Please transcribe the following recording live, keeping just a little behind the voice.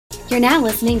You're now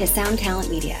listening to Sound Talent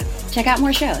Media. Check out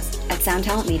more shows at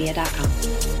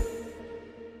soundtalentmedia.com.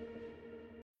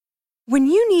 When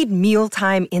you need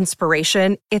mealtime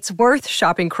inspiration, it's worth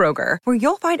shopping Kroger, where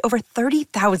you'll find over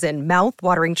 30,000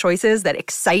 mouth-watering choices that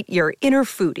excite your inner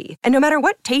foodie. And no matter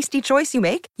what tasty choice you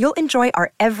make, you'll enjoy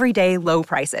our everyday low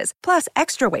prices, plus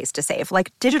extra ways to save,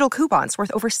 like digital coupons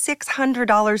worth over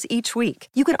 $600 each week.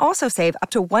 You can also save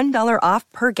up to $1 off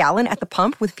per gallon at the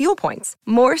pump with fuel points.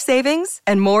 More savings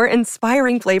and more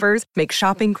inspiring flavors make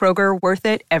shopping Kroger worth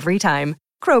it every time.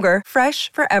 Kroger,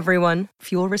 fresh for everyone.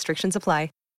 Fuel restrictions apply.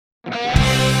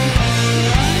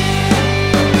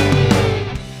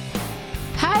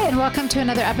 Hi, and welcome to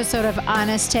another episode of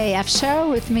Honest AF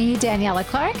Show with me, Daniela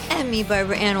Clark. And me,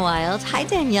 Barbara Ann Wild. Hi,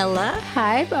 Daniela.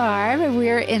 Hi, Barb.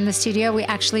 We're in the studio. We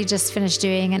actually just finished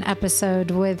doing an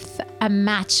episode with a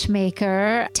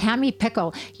matchmaker, Tammy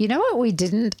Pickle. You know what we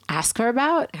didn't ask her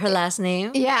about? Her last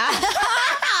name? Yeah.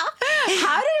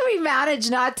 How did we manage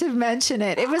not to mention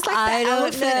it? It was like the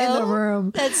elephant in the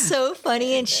room. That's so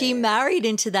funny. And she married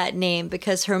into that name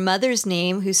because her mother's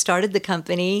name, who started the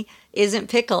company, isn't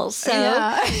Pickles. So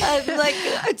I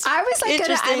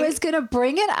was gonna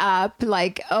bring it up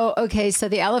like, oh, okay, so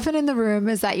the elephant in the room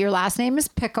is that your last name is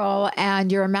Pickle and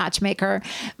you're a matchmaker.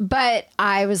 But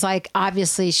I was like,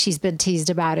 obviously she's been teased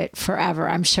about it forever.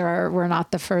 I'm sure we're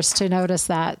not the first to notice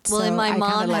that. Well, so and my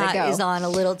mom hat is on a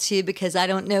little too, because I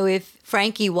don't know if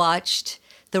Frankie watched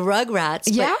the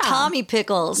Rugrats, but Tommy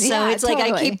Pickles. So it's like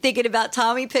I keep thinking about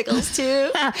Tommy Pickles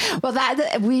too. Well,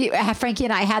 Frankie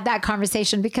and I had that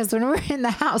conversation because when we were in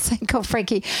the house, I go,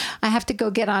 Frankie, I have to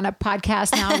go get on a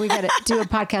podcast now. We got to do a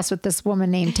podcast with this woman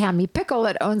named Tammy Pickle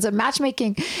that owns a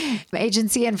matchmaking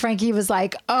agency. And Frankie was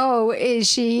like, oh,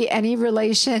 is she any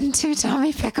relation to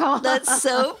Tommy Pickle? That's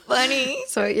so funny.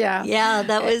 So yeah,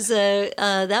 that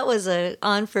was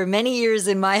on for many years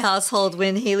in my household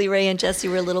when Haley Ray and Jesse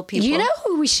were little people. You know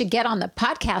who we should get on the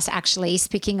podcast, actually,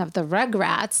 speaking of the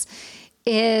Rugrats,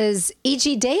 is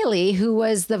E.G. Daily, who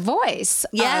was the voice.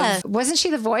 Wasn't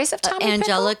she the voice of Tommy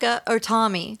Angelica Pickle? Or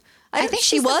Tommy? I think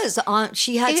she was on.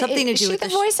 She had something to do with the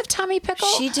voice of Tommy Pickle.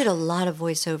 She did a lot of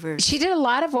voiceovers.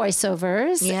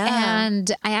 Yeah.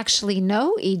 And I actually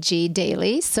know E.G.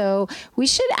 Daily, so we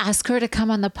should ask her to come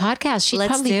on the podcast.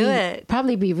 She'd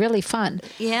probably be really fun.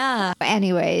 Yeah.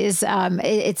 Anyways,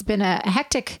 it's been a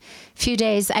hectic few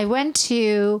days. I went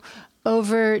to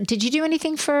did you do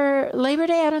anything for Labor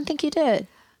Day? I don't think you did.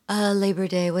 Labor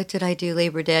Day. What did I do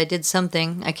Labor Day? I did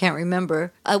something. I can't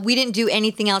remember. We didn't do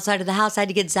anything outside of the house. I had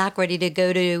to get Zach ready to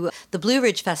go to the Blue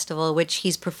Ridge Festival, which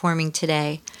he's performing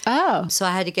today. Oh. So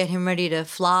I had to get him ready to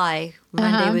fly.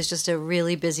 Monday was just a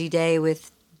really busy day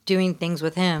with doing things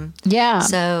with him. Yeah.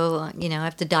 So, I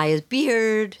have to dye his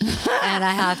beard and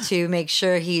I have to make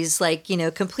sure he's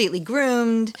completely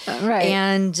groomed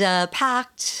and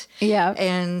packed. Yeah.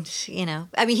 And,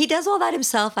 he does all that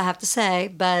himself, I have to say.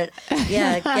 But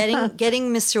yeah,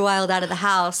 getting Mr. Wild out of the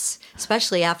house,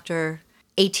 especially after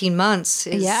 18 months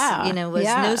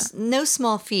was no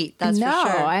small feat. That's for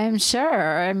sure. No, I'm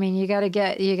sure. I mean, you got to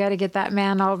get that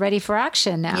man all ready for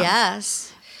action now.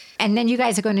 Yes. And then you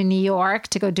guys are going to New York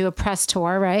to go do a press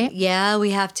tour, right? Yeah,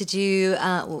 we have to do,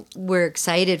 we're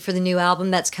excited for the new album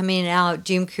that's coming out,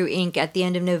 Doom Crew Inc., at the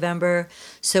end of November.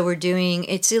 So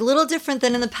it's a little different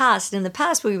than in the past. In the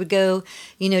past, we would go,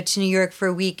 to New York for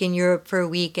a week and Europe for a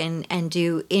week and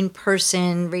do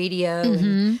in-person radio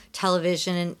and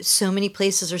television. And so many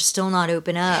places are still not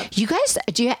open up. You guys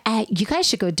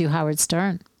should go do Howard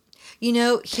Stern. He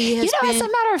has been... As a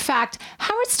matter of fact,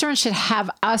 Howard Stern should have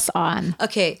us on.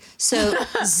 Okay, so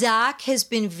Zach has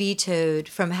been vetoed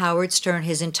from Howard Stern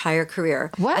his entire career.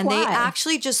 What? And Why? They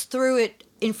actually just threw it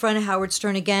in front of Howard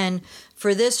Stern again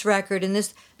for this record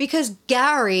because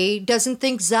Gary doesn't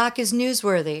think Zach is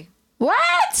newsworthy.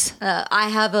 What? I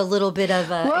have a little bit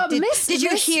of a... Well, did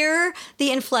you hear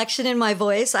the inflection in my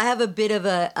voice? I have a bit of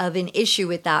an issue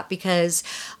with that because...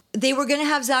 They were going to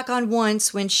have Zach on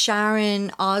once when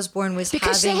Sharon Osbourne was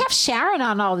because they have Sharon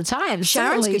on all the time.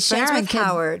 Sharon's good friends with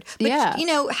Howard. But,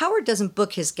 yeah. Howard doesn't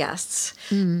book his guests.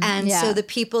 So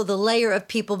the layer of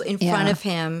people in front of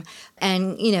him,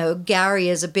 and, Gary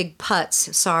is a big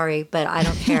putz. Sorry, but I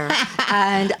don't care.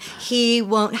 And he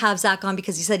won't have Zach on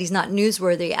because he said he's not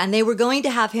newsworthy. And they were going to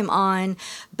have him on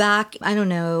back, I don't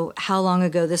know how long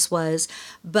ago this was,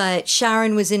 but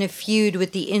Sharon was in a feud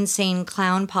with the Insane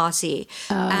Clown Posse.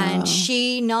 And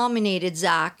she nominated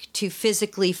Zach to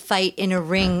physically fight in a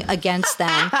ring against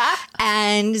them.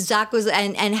 And Zach was,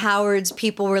 and Howard's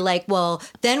people were like, well,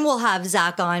 then we'll have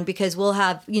Zach on because we'll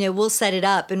have, we'll set it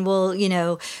up and we'll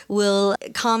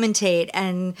commentate.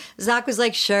 And Zach was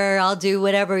like, sure, I'll do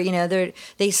whatever,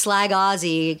 they slag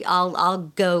Ozzy.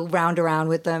 I'll go round around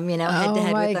with them, head to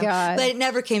head with them. God. But it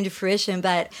never came to fruition.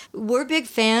 But we're big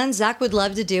fans. Zach would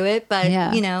love to do it. But,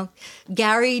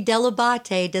 Gary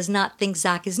Delabate does not think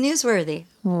Zach is newsworthy.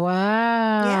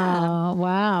 Wow. Yeah.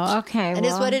 Wow. Okay. It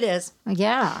is what it is.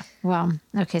 Yeah. Well,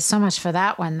 okay. So much for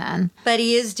that one then. But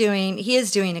he is doing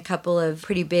a couple of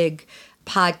pretty big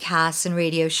podcasts and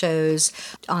radio shows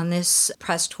on this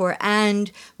press tour,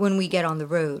 and when we get on the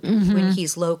road, when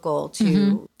he's local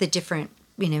to the different,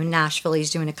 Nashville, he's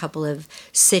doing a couple of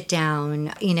sit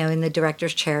down, in the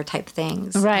director's chair type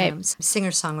things, right?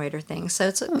 Singer-songwriter things.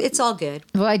 So it's all good.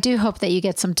 Well, I do hope that you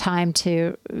get some time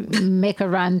to make a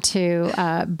run to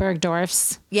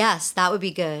Bergdorf's. Yes, that would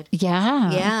be good.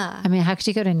 Yeah. Yeah. I mean, how could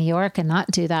you go to New York and not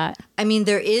do that? I mean,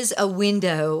 there is a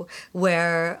window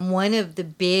where one of the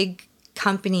big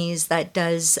companies that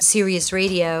does Sirius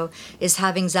Radio is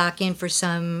having Zach in for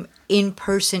some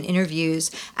in-person interviews,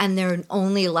 and they're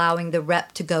only allowing the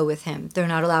rep to go with him. They're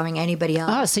not allowing anybody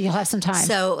else. Oh, so you'll have some time.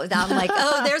 So I'm like,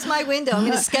 oh, there's my window. I'm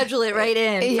going to schedule it right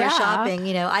in for shopping.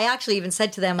 I actually even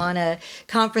said to them on a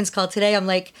conference call today, I'm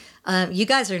like, you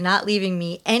guys are not leaving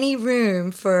me any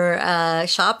room for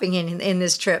shopping in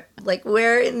this trip. Like,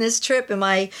 where in this trip am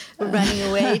I running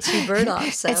away to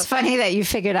Bergdorf? So it's funny that you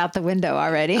figured out the window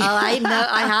already. Oh, I know.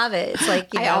 I have it. It's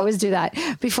like, I always do that.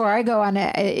 Before I go on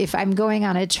if I'm going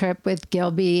on a trip with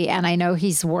Gilby and I know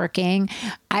he's working,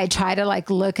 I try to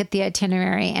look at the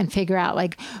itinerary and figure out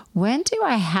when do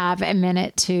I have a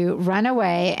minute to run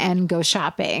away and go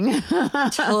shopping?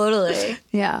 Totally.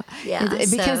 Yeah. Yeah.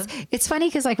 Because it's funny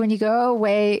because when you go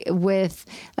away with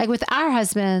our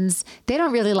husbands, they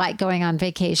don't really like going on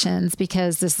vacations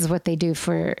because this is what they do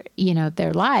for,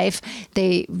 their life.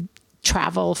 They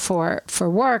travel for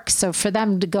work. So for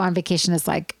them to go on vacation is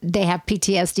they have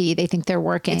PTSD. They think they're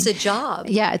working. It's a job.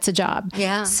 Yeah, it's a job.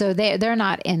 Yeah. So they're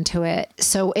not into it.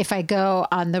 So if I go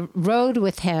on the road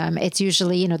with him, it's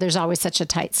usually, there's always such a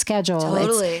tight schedule.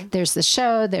 Totally. There's the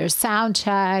show, there's sound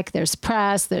check, there's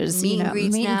press, there's, meet and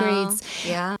greets.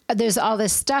 Yeah. There's all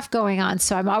this stuff going on.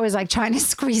 So I'm always trying to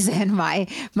squeeze in my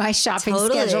shopping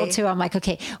schedule too. I'm like,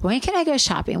 okay, when can I go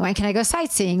shopping? When can I go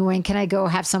sightseeing? When can I go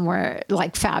have somewhere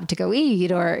fab to go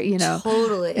eat, or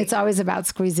Totally. It's always about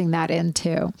squeezing that in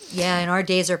too. Yeah, and our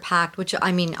days are packed, which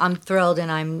I'm thrilled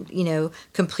and I'm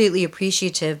completely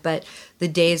appreciative, but the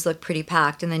days look pretty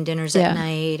packed, and then dinner's at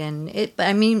night, and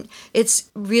it's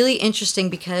really interesting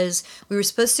because we were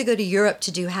supposed to go to Europe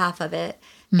to do half of it.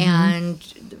 And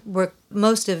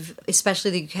most of,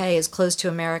 especially the UK, is closed to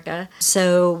America.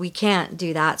 So we can't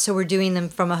do that. So we're doing them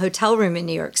from a hotel room in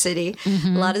New York City. A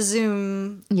lot of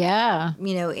Zoom,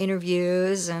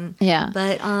 interviews.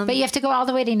 But you have to go all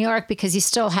the way to New York because you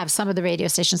still have some of the radio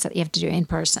stations that you have to do in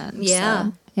person. Yeah.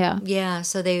 So, yeah. Yeah.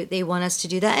 So they want us to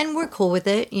do that. And we're cool with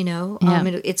it,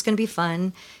 It's going to be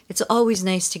fun. It's always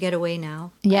nice to get away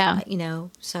now. Yeah.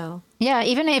 So. Yeah,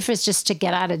 even if it's just to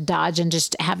get out of Dodge and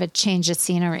just have a change of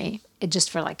scenery,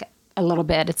 just for a little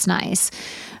bit, it's nice.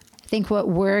 I think what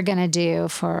we're going to do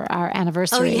for our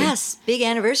anniversary. Oh, yes. Big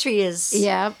anniversary is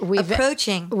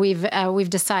approaching. We've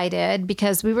decided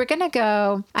because we were going to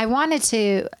go. I wanted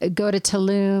to go to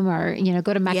Tulum or,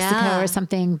 go to Mexico or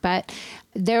something, but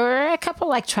there were a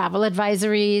couple travel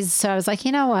advisories. So I was like,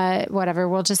 you know what, whatever,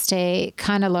 we'll just stay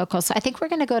kind of local. So I think we're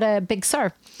going to go to Big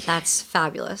Sur. That's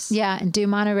fabulous. Yeah. And do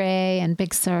Monterey and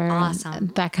Big Sur. Awesome.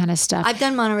 And that kind of stuff. I've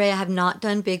done Monterey. I have not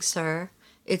done Big Sur.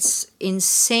 It's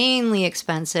insanely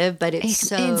expensive, but it's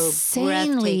so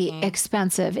insanely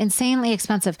expensive.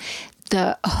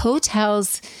 The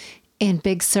hotels in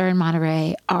Big Sur and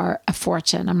Monterey are a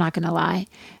fortune. I'm not going to lie.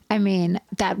 I mean,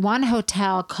 that one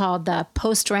hotel called the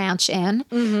Post Ranch Inn,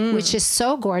 which is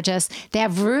so gorgeous. They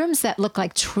have rooms that look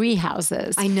like tree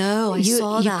houses. I know. I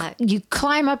saw that. You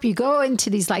climb up, you go into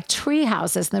these tree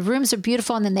houses, and the rooms are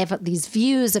beautiful. And then they have these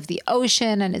views of the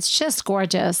ocean, and it's just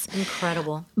gorgeous.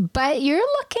 Incredible. But you're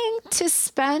looking to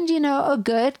spend, a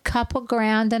good couple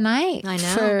grand a night. I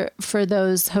know. For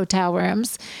those hotel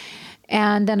rooms.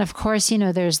 And then, of course,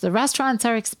 there's the restaurants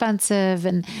are expensive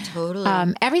and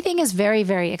totally. Everything is very,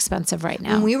 very expensive right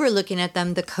now. When we were looking at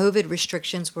them, the COVID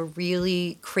restrictions were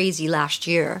really crazy last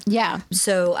year. Yeah.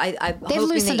 So I'm hoping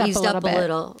they eased up a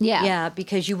little. Yeah. Yeah,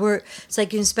 because it's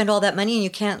like you can spend all that money and you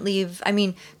can't leave. I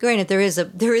mean, granted, there is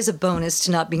a bonus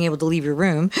to not being able to leave your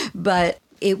room, but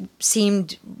it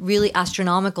seemed really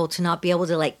astronomical to not be able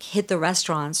to like hit the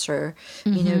restaurants or,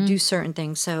 you know, do certain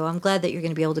things. So I'm glad that you're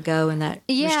going to be able to go and that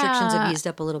restrictions have eased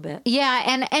up a little bit. Yeah.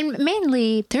 And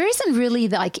mainly there isn't really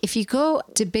like, if you go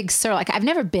to Big Sur, like I've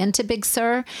never been to Big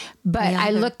Sur, but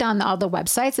I looked on all the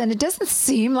websites and it doesn't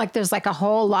seem like there's like a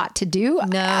whole lot to do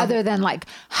other than like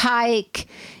hike,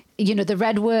 you know, the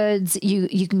redwoods,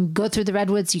 you can go through the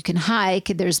redwoods, you can hike.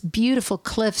 There's beautiful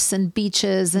cliffs and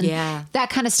beaches and that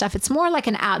kind of stuff. It's more like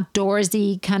an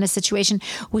outdoorsy kind of situation,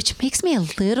 which makes me a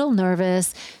little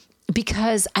nervous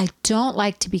because I don't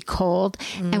like to be cold.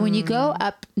 And when you go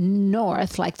up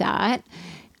north like that,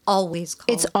 always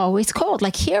cold. It's always cold.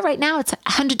 Like here right now, it's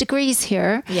 100 degrees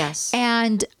here. Yes.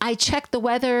 And I checked the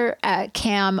weather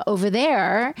cam over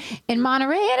there in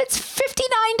Monterey and it's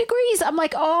 59 degrees. I'm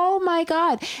like, oh my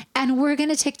God. And we're going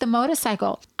to take the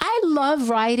motorcycle. I love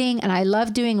riding and I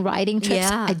love doing riding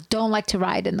trips. Yeah. I don't like to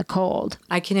ride in the cold.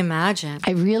 I can imagine.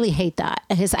 I really hate that.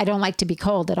 I don't like to be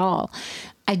cold at all.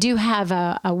 I do have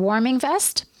a warming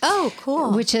vest. Oh,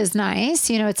 cool. Which is nice.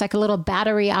 You know, it's like a little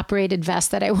battery operated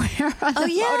vest that I wear on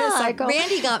the motorcycle.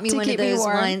 Randy got me one of those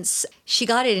once. She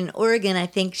got it in Oregon, I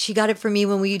think. She got it for me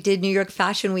when we did New York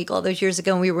Fashion Week all those years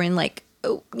ago. And we were in like,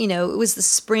 you know, it was the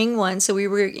spring one. So we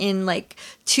were in like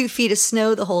 2 feet of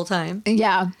snow the whole time.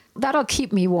 Yeah. That'll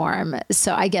keep me warm.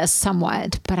 So I guess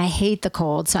somewhat, but I hate the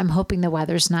cold. So I'm hoping the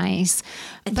weather's nice.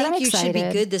 I think you should be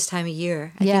good this time of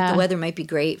year. I think the weather might be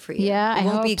great for you. Yeah, I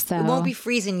hope so. It won't be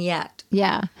freezing yet.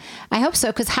 Yeah, I hope so.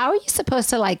 Because how are you supposed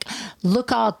to like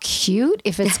look all cute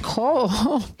if it's cold?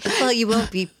 Well, you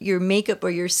won't be. Your makeup or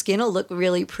your skin will look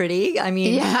really pretty. I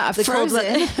mean, the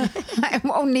frozen. I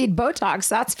won't need Botox,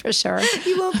 that's for sure.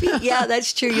 You won't be. Yeah,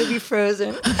 that's true. You'll be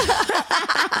frozen.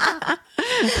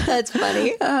 That's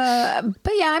funny.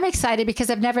 But yeah, I'm excited because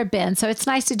I've never been. So it's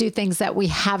nice to do things that we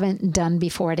haven't done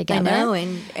before together. I know.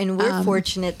 And we're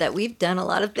fortunate that we've done a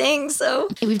lot of things. So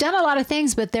we've done a lot of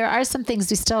things, but there are some things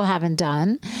we still haven't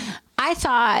done. I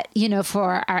thought, you know,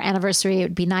 for our anniversary, it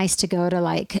would be nice to go to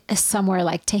like somewhere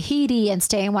like Tahiti and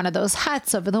stay in one of those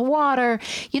huts over the water.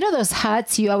 You know, those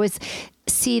huts, you always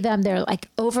see them. They're like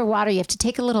over water. You have to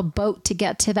take a little boat to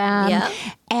get to them. Yeah.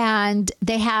 And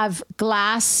they have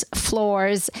glass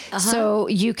floors so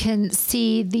you can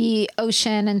see the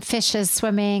ocean and fishes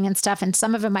swimming and stuff. And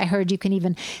some of them I heard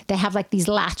they have like these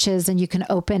latches and you can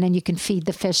open and you can feed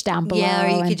the fish down below. Yeah, or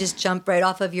you could just jump right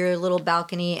off of your little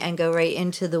balcony and go right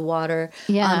into the water.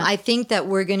 Yeah. I think that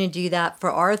we're going to do that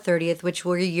for our 30th, which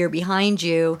we're a year behind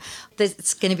you.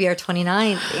 It's going to be our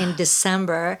 29th in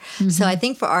December. Mm-hmm. So I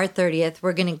think for our 30th,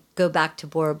 we're going to go back to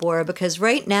Bora Bora because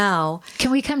right now...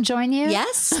 Can we come join you?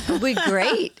 Yes, it would be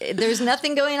great. There's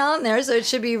nothing going on there, so it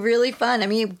should be really fun. I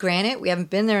mean, granted, we haven't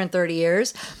been there in 30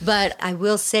 years, but I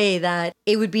will say that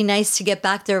it would be nice to get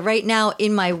back there. Right now,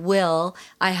 in my will,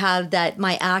 I have that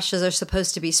my ashes are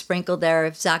supposed to be sprinkled there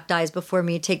if Zach dies before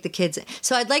me, take the kids.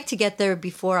 So I'd like to get there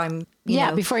before I'm,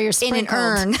 before you're sprinkled.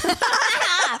 In an urn.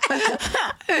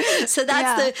 So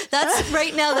that's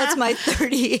right now. That's my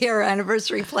 30-year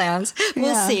anniversary plans.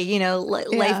 We'll see. You know,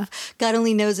 life. God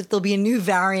only knows if there'll be a new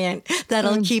variant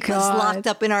that'll keep us locked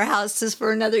up in our houses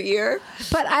for another year.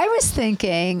 But I was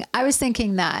thinking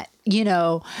that, you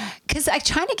know, because I'm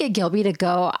trying to get Gilby to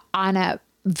go on a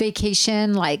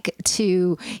vacation, like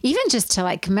to even just to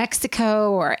like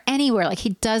Mexico or anywhere. Like he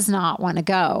does not want to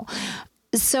go.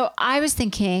 So I was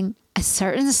thinking, a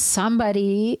certain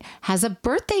somebody has a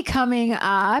birthday coming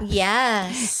up.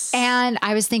 Yes. And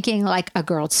I was thinking like a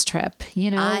girls' trip. You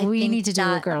know, we need to do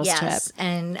a girls' trip.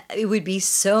 And it would be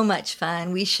so much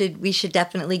fun. We should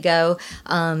definitely go.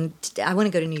 I want to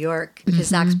go to New York because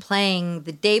Zach's playing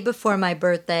the day before my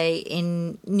birthday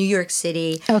in New York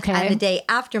City. Okay. And the day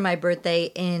after my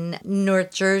birthday in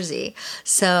North Jersey.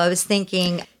 So I was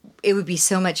thinking... It would be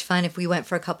so much fun if we went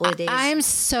for a couple of days. I'm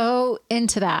so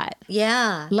into that.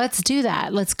 Yeah. Let's do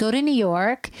that. Let's go to New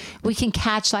York. We can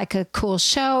catch like a cool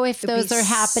show if those are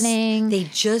happening. They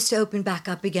just opened back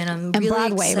up again. I'm really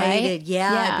Broadway, excited. Right?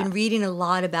 Yeah. I've been reading a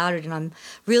lot about it and I'm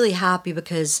really happy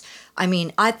because, I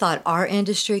mean, I thought our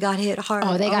industry got hit hard.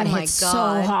 Oh, they got hit so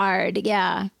hard.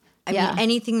 Yeah. I mean,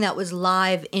 anything that was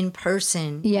live in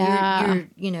person. Yeah. You're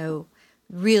you know,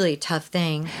 really tough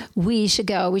thing. We should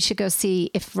go see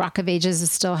if Rock of Ages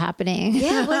is still happening.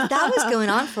 Yeah, well, that was going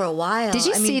on for a while. Did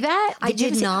you see that? I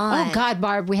did not. Oh God,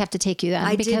 Barb, we have to take you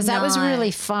then because that was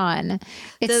really fun.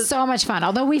 It's so much fun.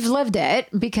 Although we've lived it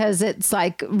because it's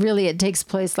like really it takes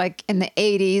place like in the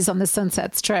 80s on the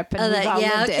Sunset Strip. And we've all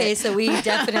lived it. So we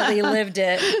definitely lived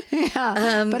it.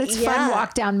 Yeah, but it's fun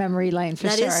walk down memory lane for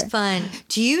sure. That is fun.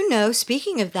 Do you know?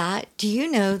 Speaking of that, do you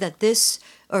know that this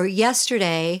or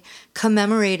yesterday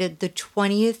commemorated the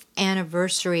 20th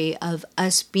anniversary of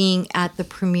us being at the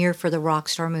premiere for the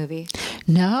Rockstar movie.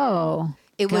 No.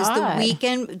 It was the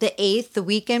weekend, the 8th, the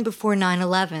weekend before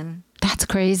 9/11. That's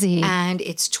crazy. And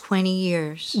it's 20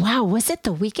 years. Wow. Was it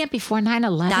the weekend before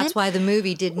 9/11? That's why the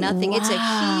movie did nothing.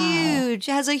 Wow. It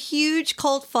has a huge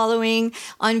cult following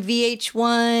on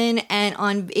VH1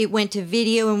 and it went to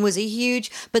video and was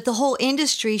but the whole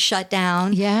industry shut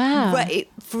down. Yeah. Right.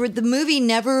 For the movie,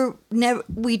 never,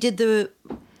 we did the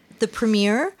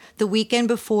premiere the weekend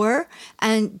before,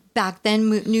 and back then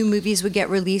new movies would get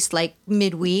released like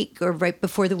midweek or right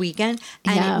before the weekend,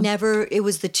 and it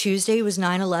was the Tuesday, it was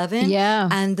 9/11,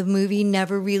 and the movie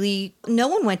no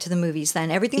one went to the movies then.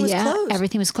 Everything was closed.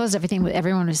 Everything was closed.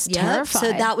 Everyone was terrified.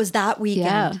 So that was that weekend.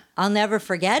 Yeah. I'll never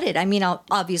forget it. I mean, I'll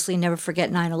obviously never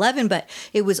forget 9/11, but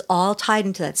it was all tied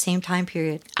into that same time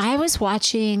period.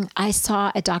 I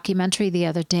saw a documentary the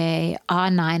other day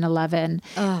on 9/11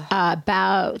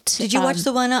 about... Did you watch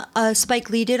the one Spike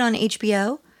Lee did on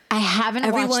HBO? I haven't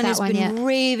Everyone watched that has one been yet.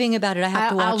 raving about it. I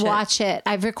have to watch it. I'll watch it.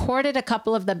 I've recorded a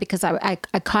couple of them because I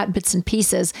caught bits and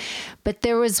pieces. But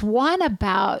there was one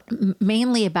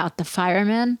mainly about the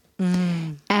firemen.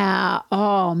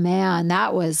 Oh, man,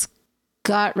 that was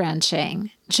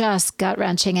gut-wrenching. Just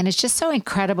gut-wrenching. And it's just so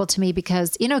incredible to me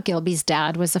because, Gilby's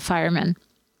dad was a fireman.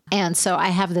 And so I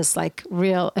have this like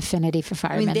real affinity for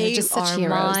firemen. I mean, They're just such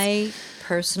heroes. My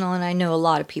personal, and I know a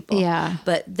lot of people. Yeah.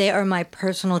 But they are my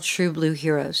personal true blue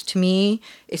heroes. To me,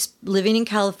 it's living in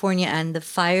California and the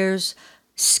fires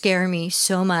scare me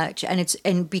so much.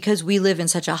 And because we live in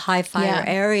such a high fire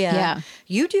area,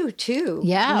 you do too.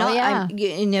 Yeah.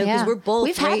 Because we're both.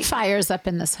 We've had fires up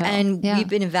in this hill. And we've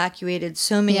been evacuated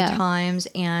so many times.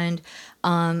 And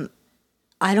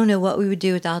I don't know what we would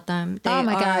do without them. Oh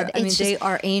my God. They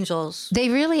are angels. They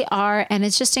really are. And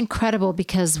it's just incredible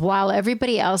because while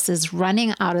everybody else is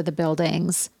running out of the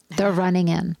buildings, they're running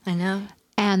in. I know.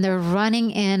 And they're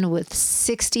running in with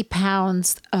 60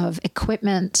 pounds of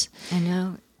equipment. I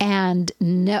know. And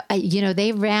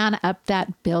they ran up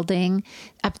that building,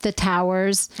 up the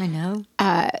towers. I know.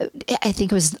 I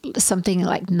think it was something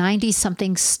like 90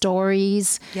 something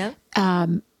stories. Yep.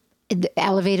 The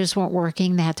elevators weren't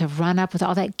working. They had to run up with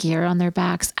all that gear on their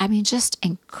backs. I mean, just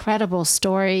incredible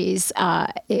stories.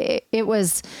 It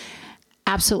was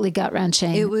absolutely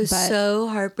gut-wrenching. It was so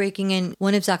heartbreaking. And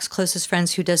one of Zach's closest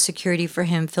friends who does security for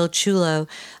him, Phil Chulo,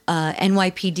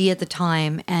 NYPD at the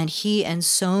time, and he and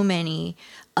so many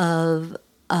of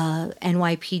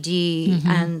NYPD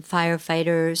and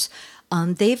firefighters,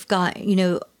 they've got,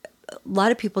 a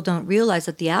lot of people don't realize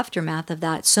that the aftermath of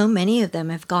that, so many of them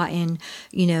have gotten,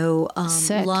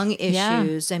 lung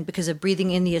issues and because of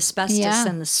breathing in the asbestos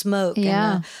and the smoke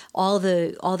and all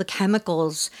the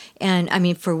chemicals. And I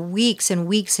mean, for weeks and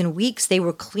weeks and weeks, they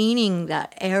were cleaning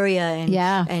that area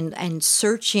and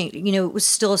searching. It was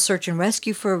still a search and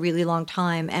rescue for a really long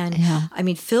time. And I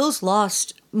mean, Phil's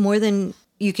lost more than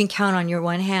you can count on your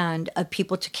one hand of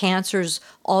people to cancers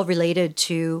all related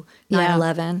to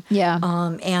 9/11. Yeah.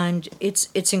 And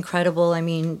it's incredible. I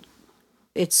mean,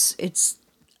 it's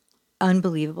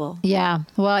unbelievable. Yeah.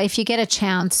 Well, if you get a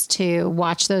chance to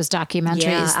watch those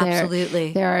documentaries,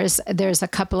 absolutely. There's a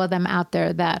couple of them out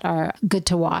there that are good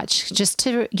to watch just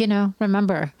to,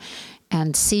 remember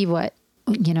and see what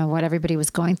everybody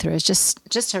was going through. It's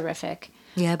just horrific.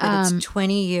 Yeah, but it's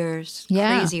 20 years.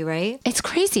 Yeah. Crazy, right? It's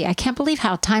crazy. I can't believe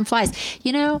how time flies.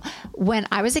 When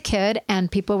I was a kid and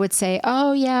people would say,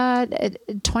 oh, yeah,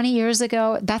 20 years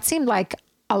ago, that seemed like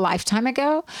a lifetime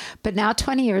ago. But now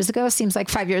 20 years ago seems like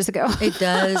 5 years ago. It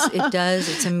does. It does.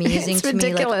 It's amazing it's to me.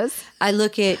 Ridiculous. I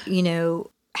look at,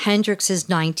 Hendrix is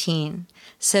 19.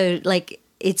 So,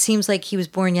 it seems like he was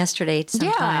born yesterday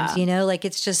sometimes,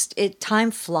 it's just,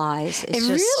 time flies. It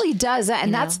really does.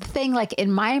 And that's the thing,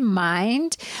 in my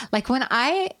mind, when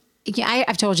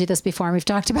I've told you this before and we've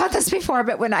talked about this before,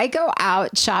 but when I go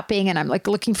out shopping and I'm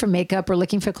looking for makeup or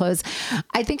looking for clothes,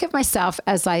 I think of myself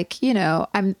as I'm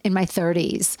in my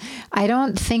 30s. I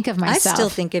don't think of myself. I still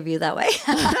think of you that way.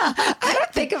 I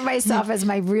don't think of myself as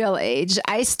my real age.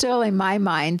 I still, in my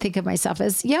mind, think of myself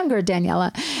as younger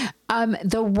Daniela.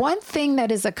 The one thing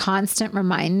that is a constant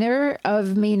reminder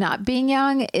of me not being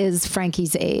young is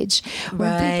Frankie's age.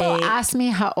 When people ask me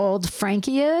how old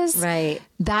Frankie is,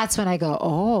 that's when I go,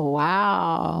 oh,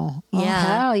 wow. Oh,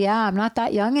 hell yeah, I'm not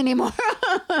that young anymore.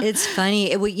 It's funny.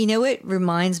 It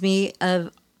reminds me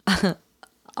of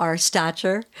our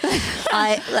stature.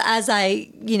 I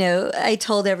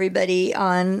told everybody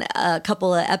on a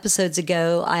couple of episodes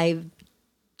ago, I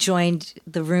joined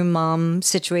the room mom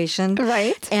situation.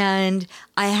 Right. And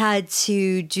I had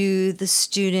to do the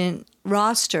student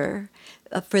roster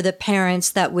for the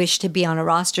parents that wish to be on a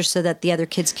roster so that the other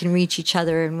kids can reach each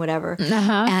other and whatever.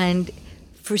 And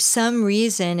for some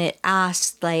reason, it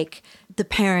asked like the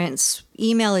parents'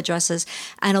 email addresses,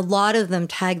 and a lot of them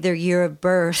tagged their year of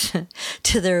birth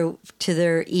to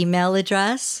their email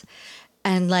address,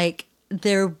 and like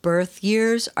their birth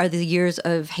years are the years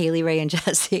of Haley Ray and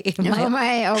Jesse. Oh my.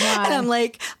 And I'm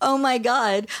like, oh my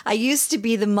God, I used to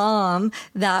be the mom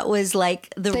that was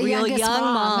like the real young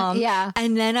mom. Yeah.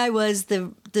 And then I was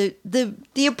the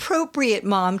appropriate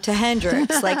mom to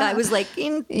Hendrix. Like I was like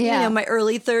in my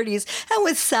early 30s. And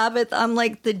with Sabbath, I'm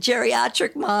like the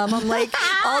geriatric mom. I'm like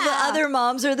all the other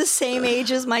moms are the same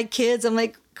age as my kids. I'm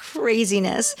like,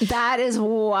 craziness. That is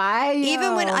wild.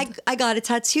 Even when I got a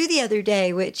tattoo the other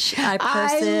day, which I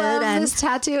posted. I love this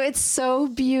tattoo. It's so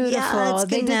beautiful. Yeah,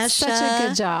 they did such a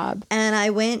good job. And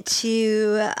I went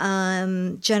to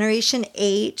Generation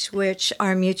 8, which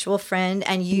our mutual friend,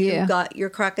 and you got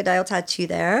your crocodile tattoo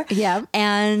there. Yeah.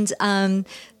 And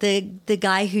the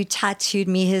guy who tattooed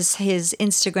me, his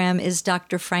Instagram is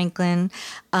Dr. Franklin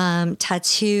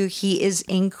Tattoo. He is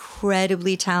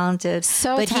incredibly talented.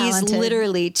 But he's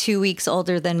literally 2 weeks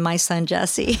older than my son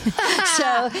Jesse.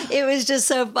 So it was just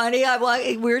so funny.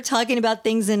 We were talking about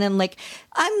things, and I'm like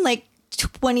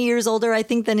 20 years older, I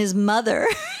think, than his mother.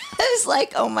 I was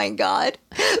like, oh my God.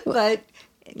 But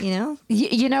you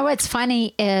know what's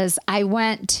funny is I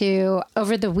went to,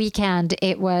 over the weekend,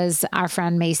 it was our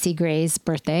friend Macy Gray's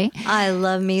birthday. I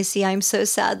love Macy. I'm so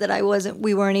sad that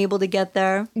we weren't able to get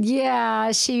there.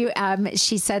 Yeah, she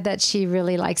said that she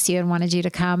really likes you and wanted you to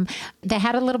come. They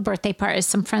had a little birthday party.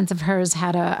 Some friends of hers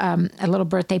had a little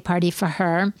birthday party for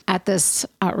her at this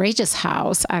outrageous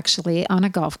house, actually, on a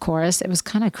golf course. It was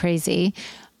kind of crazy.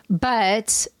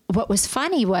 But what was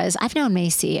funny was I've known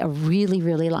Macy a really,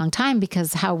 really long time,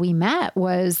 because how we met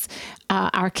was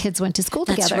our kids went to school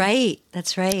together.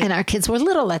 That's right. And our kids were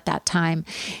little at that time.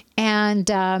 And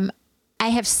I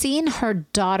have seen her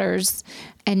daughters,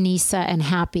 Anissa and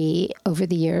Happy, over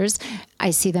the years.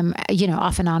 I see them,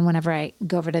 off and on whenever I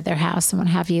go over to their house and what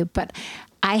have you. But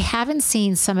I haven't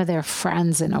seen some of their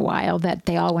friends in a while that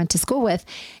they all went to school with.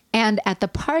 And at the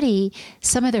party,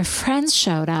 some of their friends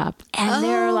showed up, and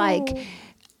they're like,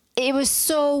 it was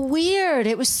so weird.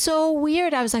 It was so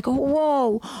weird. I was like,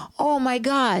 whoa, oh my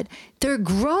God, they're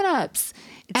grown-ups.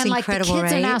 It's and incredible, the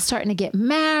kids right? are now starting to get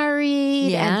married.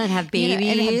 Yeah, and have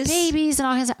babies. And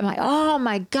all kinds of, I'm like, oh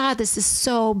my God, this is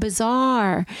so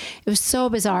bizarre. It was so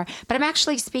bizarre. But I'm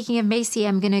actually, speaking of Macy,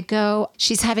 I'm going to go.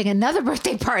 She's having another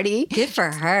birthday party. Good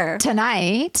for her.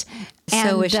 Tonight.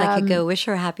 So wish I could go wish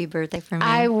her a happy birthday for me.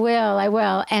 I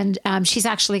will. And she's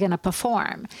actually going to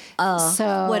perform. Oh,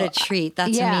 so what a treat.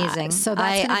 That's amazing. So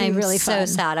that's going to be really fun. I'm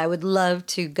so sad. I would love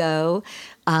to go.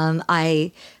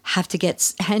 I have to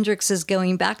get, Hendrix is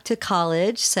going back to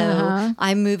college, so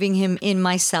I'm moving him in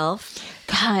myself.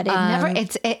 God,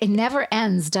 it never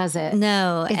ends, does it?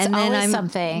 No. It's and then always I'm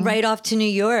something. right off to New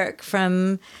York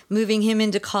from moving him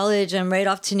into college. I'm right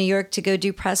off to New York to go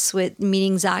do press with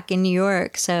meeting Zach in New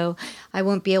York. So I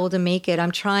won't be able to make it.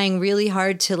 I'm trying really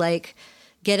hard to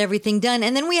get everything done.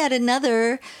 And then we had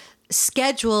another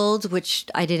scheduled, which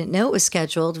I didn't know it was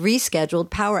scheduled, rescheduled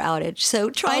power outage. So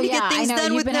trying to get things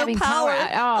done with no power.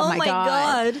 Oh my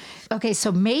God. Okay,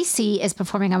 so Macy is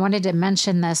performing. I wanted to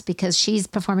mention this because she's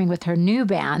performing with her new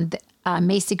band,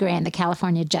 Macy Gray and the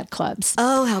California Jet Clubs.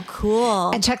 Oh, how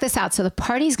cool. And check this out. So the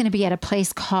party is going to be at a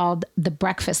place called the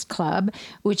Breakfast Club,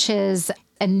 which is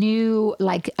a new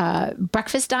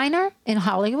breakfast diner in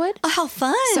Hollywood. Oh, how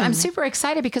fun. So I'm super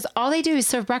excited because all they do is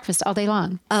serve breakfast all day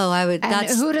long. Oh, I would. And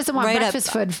who doesn't want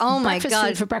breakfast food? Oh my God.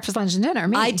 Food for breakfast, lunch, and dinner?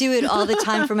 Me. I do it all the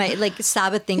time for my,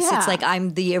 Sabbath thinks it's like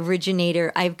I'm the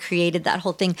originator. I've created that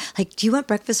whole thing. Like, do you want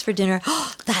breakfast for dinner?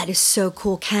 Oh, that is so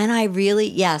cool. Can I really?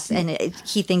 Yes. And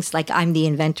he thinks I'm the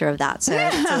inventor of that. So,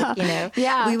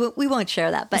 we won't share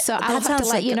that. But so that I'll have to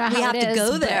let you know how we have to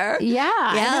go there.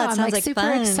 I'm super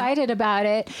fun. excited about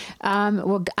it.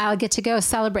 I'll get to go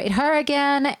celebrate her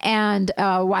again and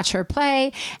watch her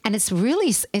play. And it's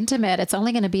really intimate. It's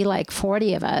only going to be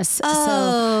 40 of us.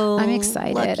 Oh, so I'm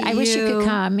excited. I wish you could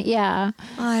come. Yeah.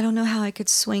 Oh, I don't know how I could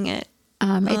swing it.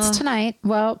 It's tonight.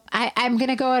 Well, I'm going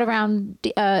to go at around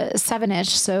 7-ish.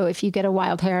 So if you get a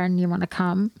wild hair and you want to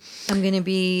come. I'm going to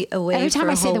be away every time for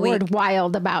a I say the week. word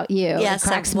wild about you, yes, it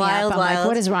cracks me wild, up. I'm like,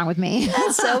 what is wrong with me?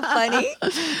 That's so funny.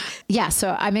 Yeah,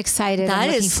 so I'm excited.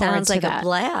 That sounds like a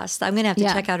blast. I'm going to have to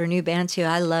check out her new band too.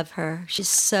 I love her. She's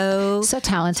so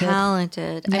talented.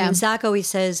 Yeah. I mean, Zach always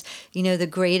says, the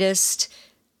greatest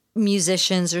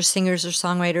musicians or singers or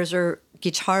songwriters are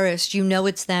guitarist, you know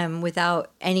it's them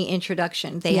without any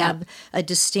introduction. They have a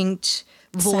distinct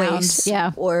voice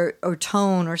or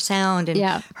tone or sound,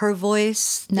 and her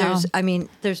voice,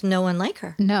 there's no one like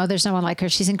her. No, there's no one like her.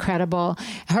 She's incredible.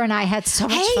 Her and I had so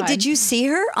much fun. Hey, did you see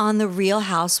her on The Real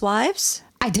Housewives?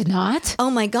 I did not. Oh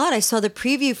my God, I saw the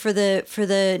preview for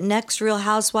the next Real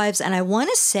Housewives, and I want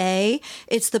to say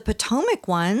it's the Potomac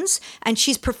ones, and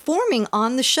she's performing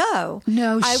on the show.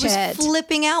 No I shit. was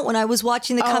flipping out when I was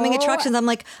watching the coming attractions. I'm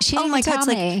like, oh my God, it's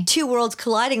like two worlds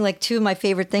colliding, like two of my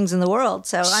favorite things in the world.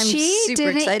 So I'm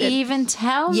super excited. She didn't even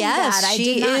tell me that. I she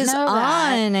did not is know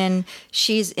on, that. and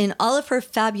she's in all of her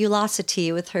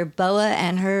fabulosity with her boa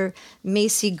and her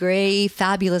Macy Gray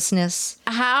fabulousness.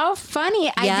 How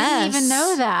funny. I didn't even know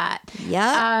that.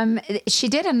 Yeah. She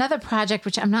did another project,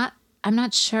 which I'm not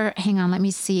sure. Hang on. Let me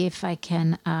see if I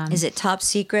can. Is it Top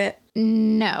Secret?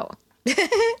 No.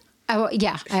 Oh,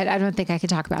 yeah. I don't think I could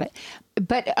talk about it.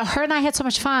 But her and I had so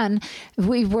much fun.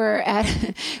 We were at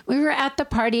the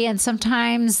party, and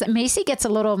sometimes Macy gets a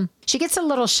little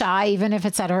shy, even if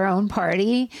it's at her own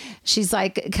party. She's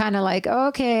like, kind of like, oh,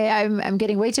 okay, I'm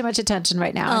getting way too much attention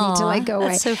right now. I need to like go away.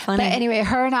 That's so funny. But anyway,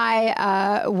 her and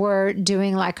I were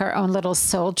doing like our own little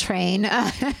Soul Train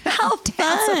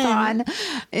dance-a-thon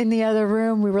in the other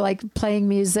room. We were like playing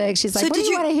music. She's like, what do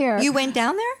you want to hear? You went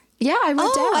down there? Yeah, I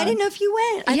went down. I didn't know if you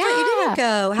went. I thought you didn't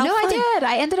go. How fun. I did.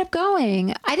 I ended up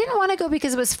going. I didn't want to go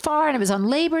because it was far and it was on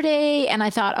Labor Day. And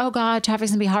I thought, oh God, traffic's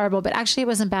going to be horrible. But actually it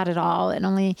wasn't bad at all. It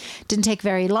only didn't take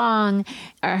very long.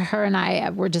 Her and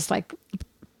I were just like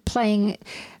playing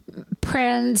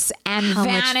Prince and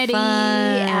Vanity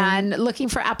and looking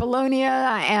for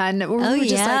Apollonia. And we were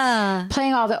just like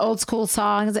playing all the old school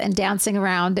songs and dancing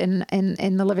around in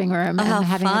the living room and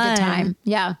having a good time.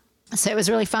 Yeah. So it was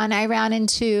really fun. I ran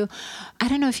into, I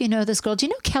don't know if you know this girl. Do you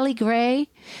know Kelly Gray?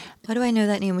 Why do I know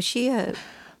that name? Was she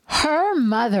Her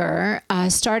mother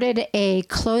started a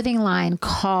clothing line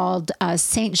called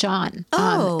St. John.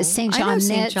 St. John knits.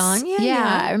 St. John.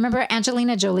 Yeah. I remember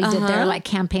Angelina Jolie did their like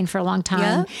campaign for a long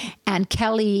time. And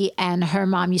Kelly and her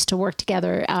mom used to work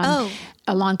together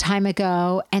a long time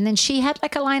ago. And then she had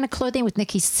like a line of clothing with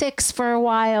Nikki Sixx for a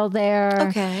while there.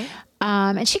 Okay.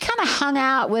 And she kind of hung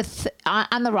out with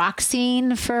on the rock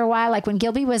scene for a while. Like when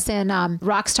Gilby was in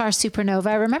Rockstar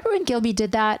Supernova. Remember when Gilby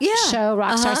did that show,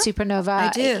 Rockstar Supernova? I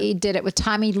do. He did it with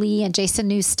Tommy Lee and Jason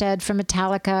Newsted from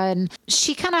Metallica. And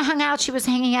she kind of hung out. She was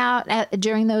hanging out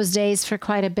during those days for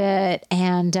quite a bit.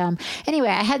 And anyway,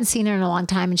 I hadn't seen her in a long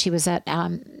time. And she was at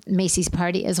Macy's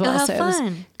party as well. So fun. It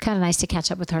was kind of nice to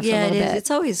catch up with her for a little bit.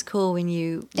 It's always cool when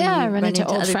you run into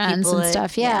old friends and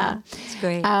stuff. Yeah. It's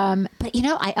great. But you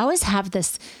know, I always have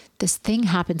this thing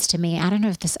happens to me. I don't know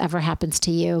if this ever happens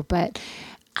to you, but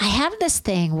I have this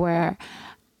thing where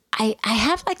I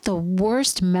have like the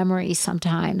worst memories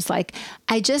sometimes. Like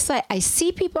I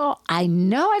see people, I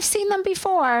know I've seen them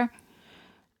before.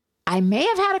 I may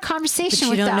have had a conversation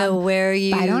with them. But you don't know where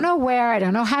I don't know where. I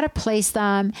don't know how to place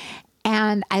them.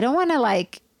 And I don't want to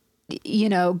like,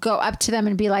 go up to them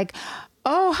and be like,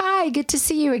 oh, hi, good to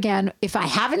see you again, if I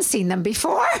haven't seen them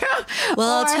before.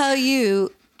 Well, I'll tell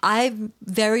you, I've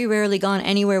very rarely gone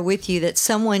anywhere with you that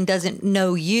someone doesn't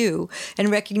know you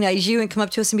and recognize you and come up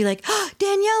to us and be like, oh,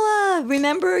 Daniela,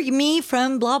 remember me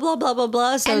from blah, blah, blah, blah,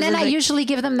 blah. So and then I usually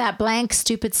give them that blank,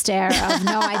 stupid stare of,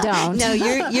 no, I don't. No,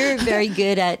 you're very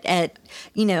good at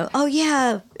oh,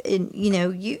 yeah. And,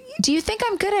 you do you think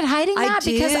I'm good at hiding that?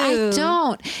 Because I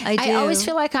don't. I always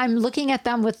feel like I'm looking at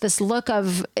them with this look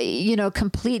of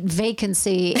complete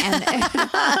vacancy and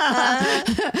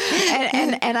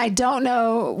and I don't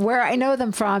know where I know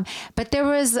them from. But there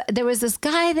was this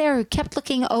guy there who kept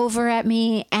looking over at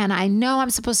me, and I know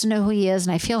I'm supposed to know who he is,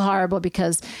 and I feel horrible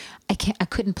because I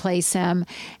couldn't place him.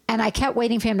 And I kept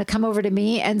waiting for him to come over to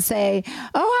me and say,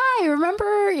 oh, hi,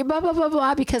 remember blah, blah, blah,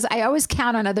 blah, because I always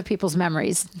count on other people's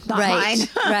memories, not mine.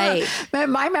 Right.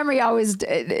 My memory always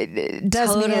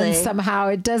does me in somehow.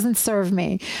 It doesn't serve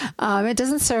me. It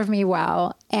doesn't serve me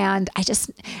well. And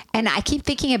I keep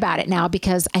thinking about it now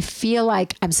because I feel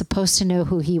like I'm supposed to know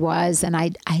who he was. And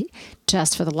I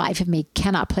just for the life of me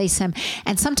cannot place him.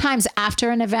 And sometimes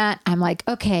after an event, I'm like,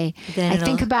 okay, I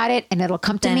think about it and it'll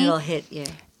come to me. Then it'll hit you.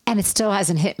 And it still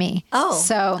hasn't hit me. Oh,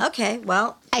 so okay.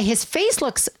 Well, his face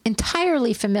looks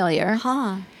entirely familiar.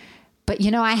 Huh.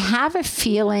 But, I have a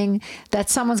feeling that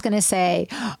someone's going to say,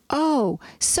 oh,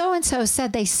 so-and-so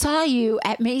said they saw you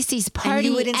at Macy's party. And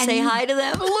you wouldn't say hi to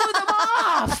them? Blew them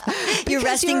off. Your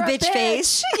resting bitch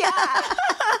face. Yeah.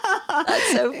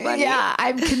 That's so funny. Yeah,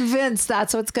 I'm convinced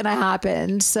that's what's going to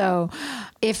happen. So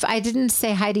if I didn't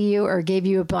say hi to you or gave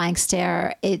you a blank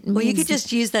stare, it means... Well, you could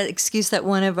just use that excuse that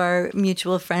one of our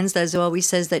mutual friends does, who always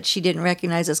says that she didn't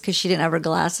recognize us because she didn't have her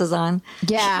glasses on.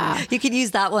 Yeah. You could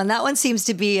use that one. That one seems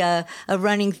to be a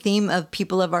running theme of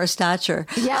people of our stature.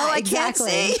 Yeah, oh, I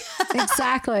exactly. can't see.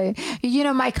 Exactly.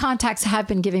 My contacts have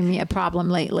been giving me a problem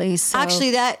lately. So.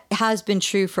 Actually, that has been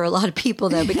true for a lot of people,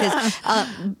 though, because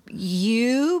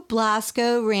you,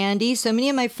 Blasco, Randy, so many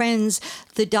of my friends,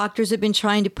 the doctors have been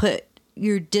trying to put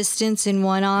your distance in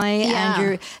one eye,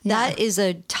 and that is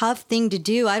a tough thing to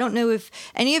do. I don't know if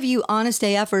any of you honest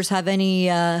AFers have any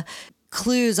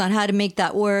clues on how to make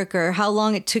that work or how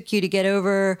long it took you to get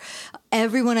over.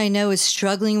 Everyone I know is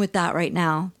struggling with that right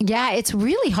now. Yeah, it's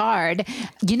really hard.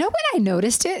 You know when I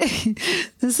noticed it?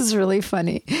 This is really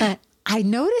funny. I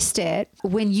noticed it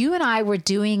when you and I were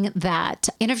doing that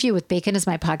interview with Bacon Is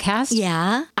My Podcast.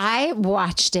 Yeah. I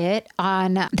watched it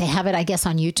they have it, I guess,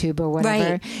 on YouTube or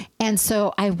whatever. Right. And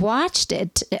so I watched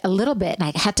it a little bit and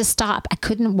I had to stop. I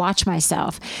couldn't watch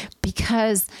myself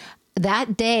because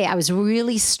that day I was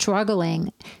really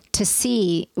struggling to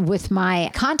see with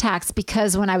my contacts,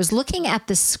 because when I was looking at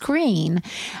the screen,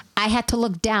 I had to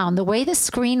look down. The way the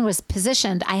screen was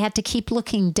positioned, I had to keep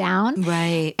looking down.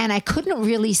 Right. And I couldn't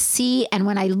really see. And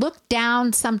when I looked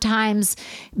down sometimes,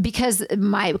 because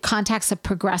my contacts are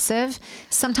progressive,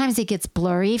 sometimes it gets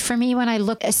blurry for me when I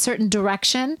look a certain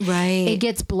direction. Right. It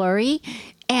gets blurry.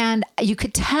 And you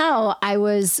could tell I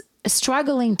was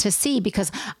struggling to see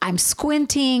because I'm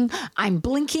squinting, I'm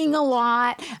blinking a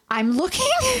lot, I'm looking.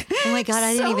 Oh my God,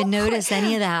 I didn't even notice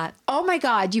any of that. Oh my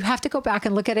God, you have to go back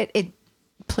and look at it.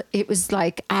 It was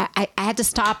like I had to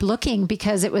stop looking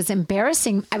because it was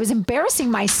embarrassing. I was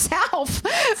embarrassing myself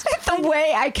the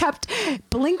way I kept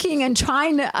blinking and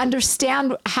trying to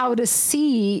understand how to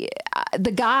see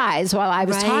the guys while I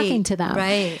was talking to them.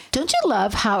 Right. Don't you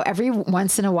love how every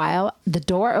once in a while the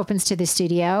door opens to the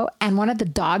studio and one of the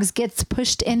dogs gets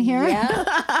pushed in here? Yeah,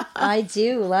 I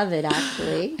do love it,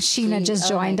 actually. Sheena just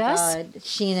joined us. God.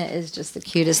 Sheena is just the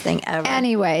cutest thing ever.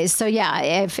 Anyways, so yeah,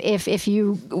 if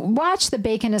you watch the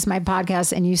Bacon Is My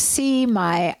Podcast and you see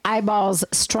my eyeballs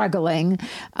struggling,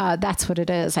 that's what it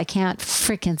is. I can't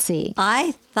freaking see.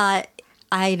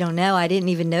 I don't know. I didn't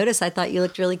even notice. I thought you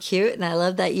looked really cute, and I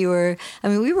love that we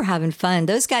were having fun.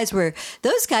 Those guys were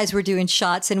doing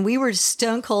shots, and we were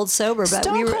stone cold sober. But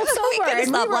we were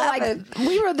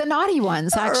we were the naughty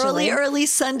ones. Actually, early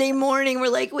Sunday morning, we're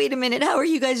like, wait a minute, how are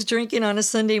you guys drinking on a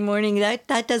Sunday morning?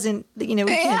 That doesn't, we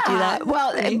can't do that.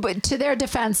 Well, but to their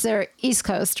defense, they're East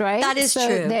Coast, right? That is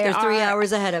true. They're 3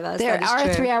 hours ahead of us. They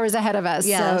are 3 hours ahead of us.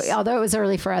 Yes. So although it was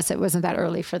early for us, it wasn't that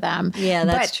early for them. Yeah,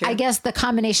 that's true. I guess the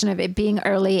combination of it being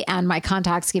early and my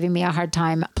contacts giving me a hard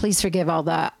time, please forgive all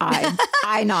the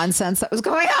eye nonsense that was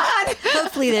going on.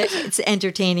 Hopefully it's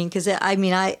entertaining, because I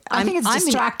think it's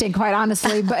distracting, quite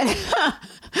honestly, but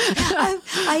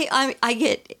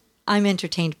I'm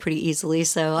entertained pretty easily,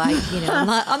 so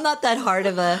I'm not that hard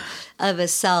of a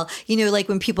sell. Like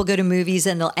when people go to movies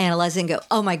and they'll analyze it and go,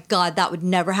 oh my God, that would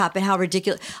never happen. How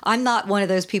ridiculous. I'm not one of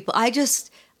those people.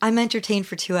 I'm entertained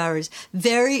for 2 hours.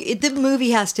 The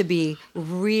movie has to be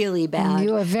really bad.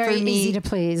 You are very easy to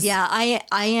please. Yeah, I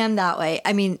am that way.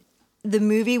 I mean, the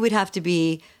movie would have to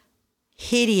be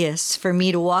hideous for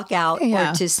me to walk out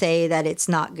or to say that it's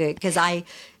not good. Because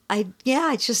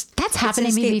it's just... That's happened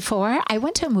to me before. I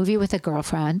went to a movie with a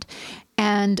girlfriend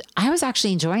and I was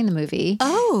actually enjoying the movie.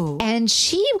 Oh. And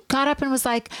she got up and was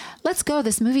like, let's go.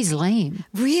 This movie's lame.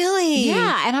 Really?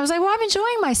 Yeah. And I was like, well, I'm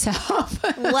enjoying myself.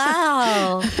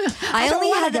 Wow.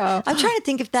 I'm trying to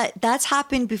think if that's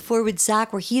happened before with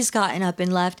Zach, where he's gotten up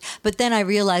and left. But then I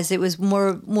realized it was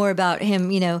more about him.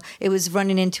 It was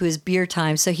running into his beer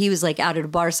time. So he was like out at a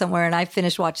bar somewhere and I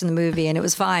finished watching the movie and it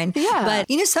was fine. Yeah.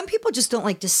 But some people just don't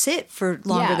like to sit for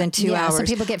longer than 2 hours. Some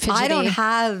people get fidgety. I don't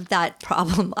have that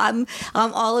problem.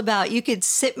 I'm all about, you could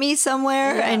sit me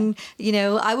somewhere and,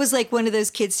 I was like one of those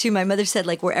kids too. My mother said,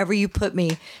 like, wherever you put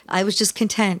me, I was just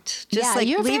content. Just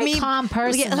you're a very calm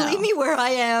person. Leave me where I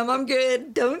am. I'm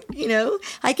good. Don't,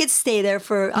 I could stay there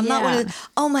I'm not one of,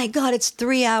 oh my God, it's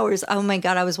 3 hours. Oh my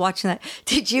God, I was watching that.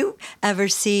 Did you ever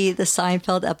see the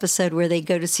Seinfeld episode where they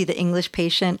go to see the English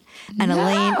Patient and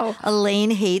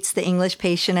Elaine hates the English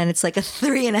Patient, and it's like a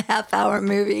 3.5 hour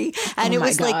movie. And it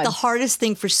was like the hardest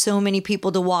thing for so many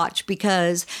people to watch,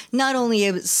 because not only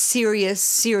it was serious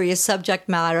subject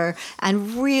matter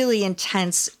and really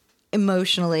intense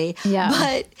emotionally. Yeah.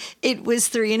 But it was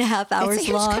 3.5 hours It's a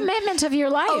huge long. commitment of your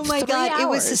life. Oh my 3 God. It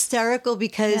was hours. hysterical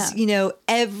because,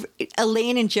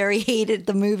 Elaine and Jerry hated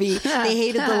the movie. They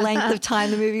hated the length of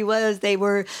time the movie was. They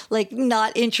were like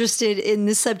not interested in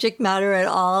the subject matter at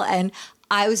all. And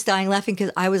I was dying laughing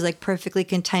because I was like perfectly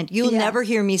content. You'll never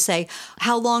hear me say,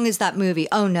 how long is that movie?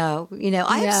 Oh no.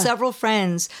 I have several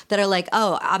friends that are like,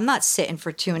 oh, I'm not sitting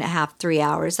for 2.5, 3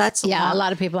 hours. That's a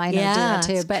lot of people I know do that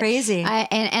too. It's But crazy.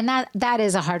 And that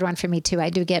is a hard one for me too. I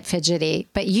do get fidgety,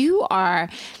 but you are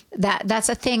that's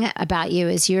a thing about you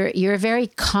is you're a very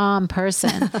calm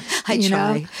person. I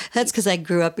try. That's because I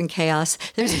grew up in chaos.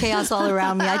 There's chaos all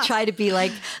around me. I try to be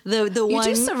like the one. You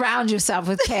just surround yourself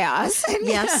with chaos.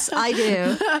 Yes, I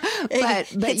do.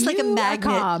 But it's like a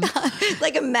magnet,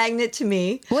 like a magnet to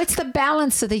me. Well, it's the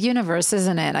balance of the universe,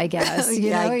 isn't it? I guess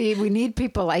we need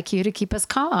people like you to keep us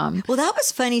calm. Well, that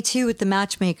was funny too with the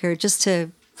matchmaker. Just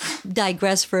to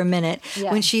digress for a minute,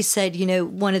 when she said,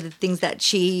 one of the things that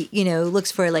she,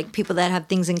 looks for, like people that have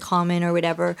things in common or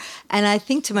whatever. And I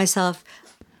think to myself,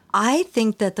 I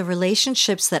think that the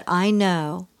relationships that I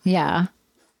know,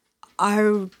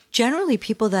 are generally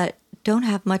people that don't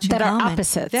have much in common. That are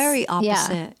opposites. Very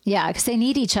opposite. Yeah, because they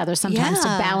need each other sometimes to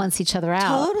balance each other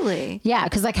out. Totally. Yeah,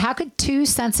 because like how could two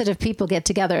sensitive people get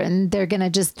together and they're going to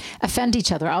just offend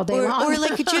each other all day long? Or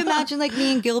like, could you imagine like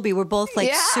me and Gilby, we're both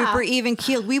like super even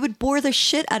keeled. We would bore the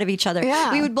shit out of each other.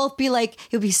 Yeah. We would both be like,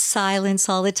 it would be silence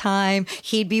all the time.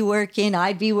 He'd be working,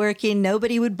 I'd be working.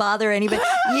 Nobody would bother anybody.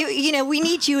 We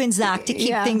need you and Zach to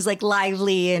keep things like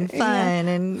lively and fun.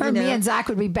 And me and Zach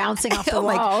would be bouncing off the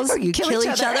walls. Or you kill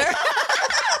each other.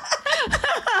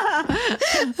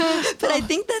 But I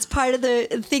think that's part of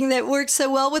the thing that works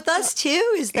so well with us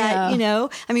too, is that,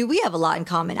 we have a lot in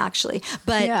common actually,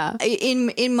 but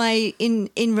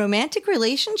in romantic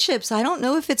relationships, I don't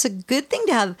know if it's a good thing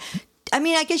to have. I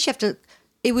mean, I guess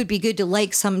it would be good to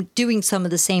like doing some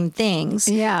of the same things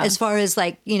as far as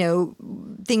like,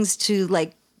 things to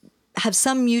like have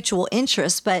some mutual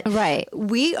interest, but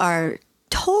we are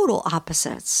total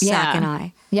opposites, Zach and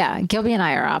I. Yeah, Gilby and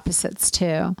I are opposites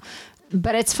too.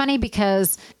 But it's funny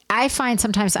because I find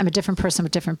sometimes I'm a different person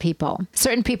with different people.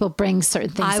 Certain people bring certain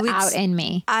things out in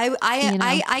me.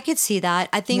 I could see that.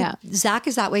 I think Zach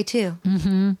is that way too.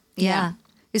 Mm-hmm. Yeah.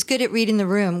 He's good at reading the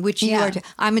room, which you are.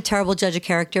 I'm a terrible judge of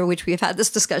character, which we've had this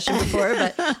discussion before,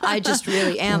 but I just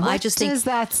really am. What does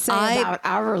that say about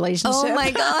our relationship? Oh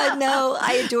my God, no!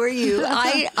 I adore you.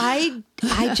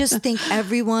 I just think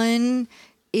everyone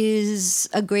is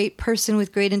a great person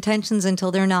with great intentions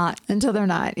until they're not.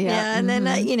 Yeah. And then,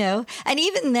 and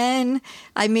even then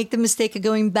I make the mistake of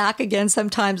going back again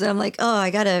sometimes. And I'm like, oh, I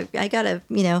gotta,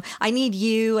 I need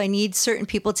you. I need certain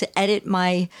people to edit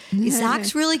my,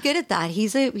 Zach's really good at that.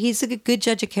 He's a good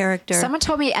judge of character. Someone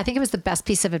told me, I think it was the best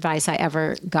piece of advice I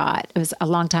ever got. It was a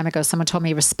long time ago. Someone told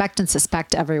me, respect and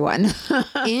suspect everyone.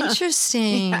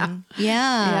 Interesting.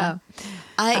 Yeah.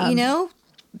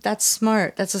 That's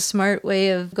smart. That's a smart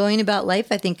way of going about life,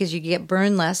 I think, because you get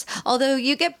burned less. Although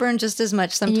you get burned just as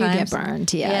much sometimes. You get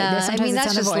burned, yeah. I mean,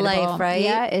 that's just life, right?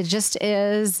 Yeah, it just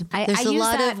is. There's a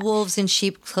lot of wolves in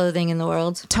sheep clothing in the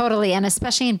world. Totally, and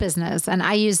especially in business. And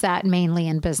I use that mainly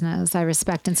in business. I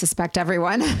respect and suspect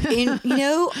everyone. And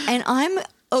I'm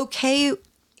okay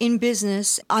in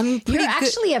business. You're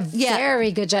actually a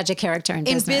very good judge of character in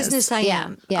business. In business, I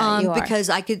am. Yeah, you are. Because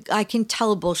I can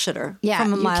tell a bullshitter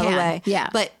from a mile away. Yeah.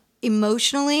 But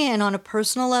emotionally and on a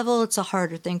personal level, it's a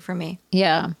harder thing for me.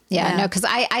 Yeah. No, because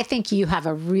I think you have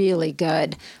a really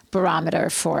good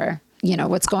barometer for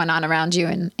what's going on around you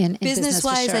in business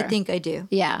wise, sure. I think I do.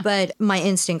 Yeah. But my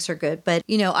instincts are good. But,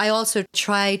 I also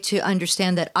try to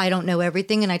understand that I don't know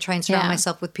everything, and I try and surround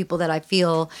myself with people that I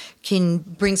feel can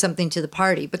bring something to the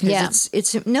party, because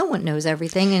it's no one knows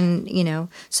everything. And,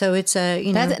 so it's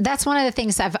That's one of the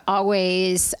things I've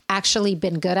always actually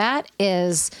been good at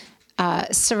is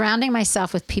surrounding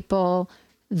myself with people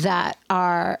that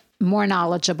are more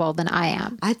knowledgeable than I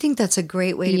am. I think that's a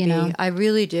great way to be. I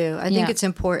really do. I think it's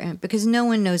important because no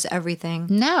one knows everything.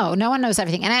 No one knows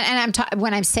everything. And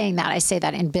when I'm saying that, I say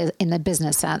that in the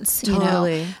business sense.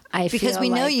 Totally. Because we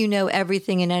know you know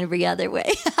everything in every other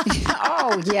way.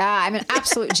 Oh yeah, I'm an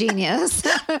absolute genius.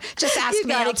 Just ask you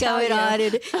me. You got it going on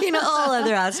in all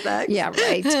other aspects. Yeah,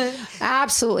 right.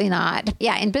 Absolutely not.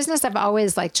 Yeah, in business, I've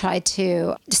always tried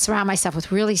to surround myself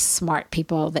with really smart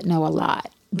people that know a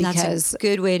lot. Because that's a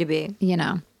good way to be.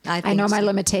 I know my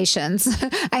limitations.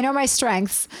 I know my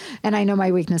strengths and I know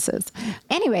my weaknesses.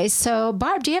 Anyway, so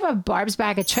Barb, do you have a Barb's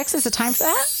bag of tricks? Is it time for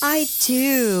that? I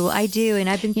do. And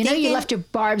I've been thinking. You left your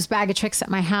Barb's bag of tricks at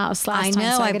my house last time. I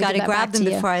know. So I've got to grab them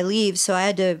before I leave. So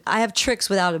I have tricks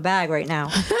without a bag right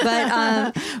now.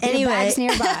 But anyway. Your bag's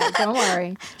nearby. Don't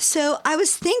worry. So I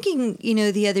was thinking,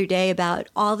 the other day about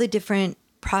all the different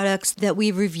products that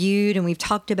we've reviewed and we've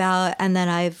talked about and that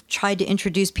I've tried to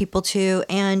introduce people to.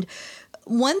 And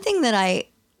one thing that I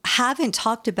haven't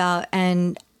talked about,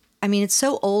 and I mean, it's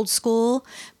so old school,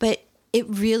 but it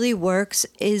really works,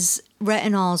 is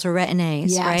retinols or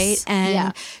Retin-A's, right?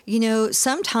 And,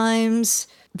 sometimes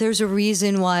there's a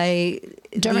reason why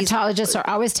dermatologists are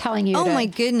always telling you. Oh my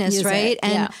goodness, right?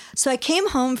 And yeah. So I came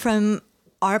home from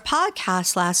our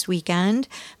podcast last weekend.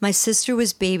 My sister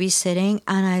was babysitting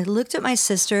and I looked at my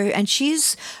sister and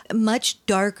she's much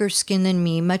darker skin than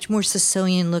me, much more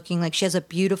Sicilian looking. Like she has a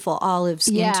beautiful olive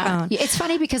skin tone. It's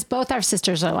funny because both our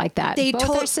sisters are like that.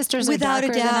 Both our sisters are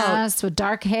darker than us with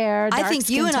dark hair, dark I think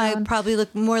you and I probably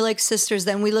look more like sisters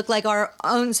than we look like our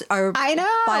I know.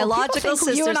 Biological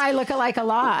sisters. You and I look alike a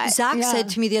lot. Zach said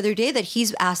to me the other day that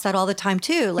he's asked that all the time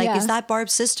too. Like, is that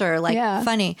Barb's sister? Like,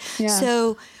 funny. Yeah.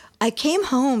 So I came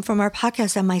home from our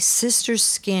podcast and my sister's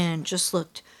skin just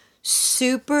looked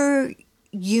super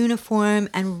uniform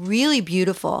and really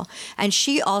beautiful. And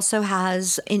she also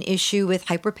has an issue with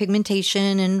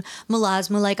hyperpigmentation and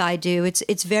melasma like I do.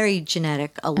 It's very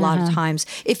genetic a lot of times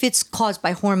if it's caused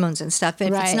by hormones and stuff,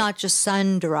 if it's not just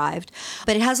sun derived.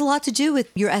 But it has a lot to do with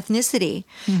your ethnicity.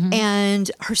 And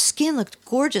her skin looked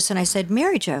gorgeous. And I said,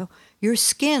 Mary Jo, your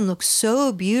skin looks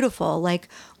so beautiful. Like,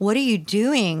 what are you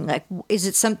doing? Like, is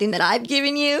it something that I've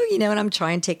given you? And I'm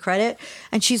trying to take credit.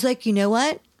 And she's like, you know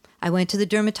what? I went to the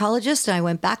dermatologist and I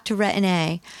went back to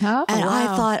Retin-A. Oh, and wow.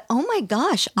 I thought, oh my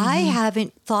gosh, I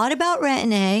haven't thought about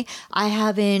Retin-A. I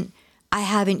haven't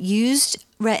used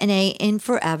Retin-A in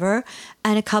forever.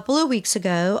 And a couple of weeks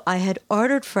ago, I had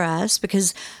ordered for us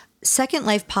because Second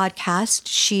Life podcast,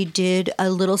 she did a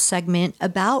little segment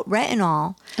about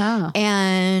retinol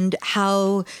and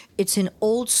how it's an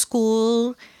old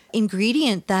school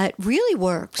ingredient that really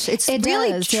works. It's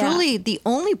truly the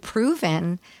only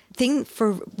proven thing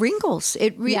for wrinkles.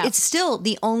 It's still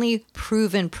the only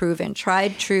proven,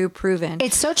 tried, true, proven.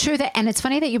 It's so true and it's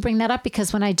funny that you bring that up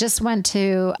because when I just went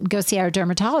to go see our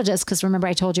dermatologist, because remember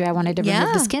I told you I wanted to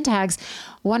remove the skin tags,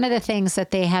 one of the things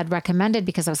that they had recommended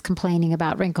because I was complaining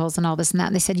about wrinkles and all this and that,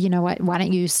 and they said, you know what, why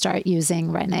don't you start using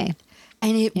Retin-A?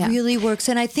 And it really works.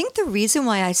 And I think the reason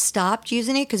why I stopped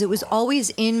using it, because it was always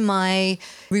in my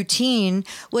routine,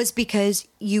 was because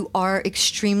you are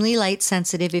extremely light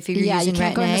sensitive if you're using Retin-A. You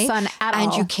can't go in the sun at all.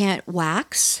 And you can't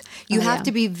wax. You have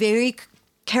to be very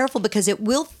careful because it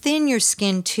will thin your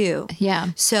skin too. Yeah.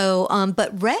 So,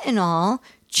 but retinol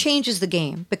changes the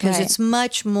game because it's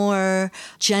much more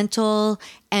gentle.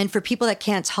 And for people that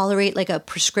can't tolerate like a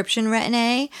prescription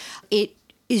Retin-A, it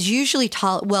is usually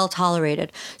well tolerated.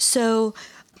 So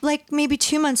like maybe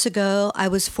 2 months ago, I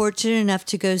was fortunate enough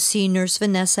to go see Nurse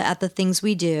Vanessa at the Things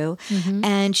We Do.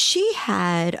 And she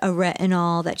had a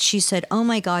retinol that she said, oh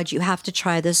my God, you have to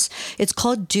try this. It's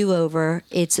called Do-Over.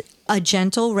 It's a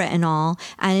gentle retinol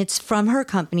and it's from her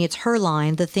company. It's her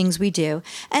line, The Things We Do.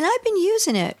 And I've been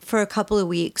using it for a couple of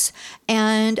weeks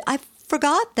and I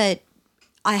forgot that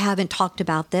I haven't talked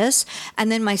about this.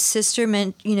 And then my sister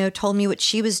told me what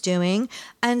she was doing.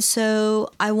 And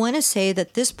so I want to say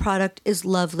that this product is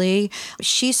lovely.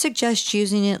 She suggests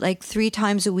using it like 3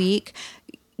 times a week.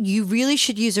 You really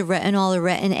should use a retinol or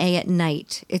Retin-A at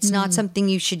night. It's not something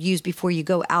you should use before you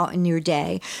go out in your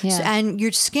day. Yeah. So, and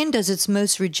your skin does its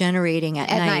most regenerating at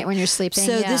night when you're sleeping.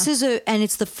 So this is and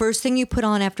it's the first thing you put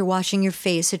on after washing your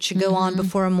face. It should go on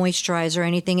before a moisturizer or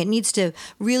anything. It needs to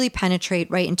really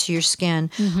penetrate right into your skin.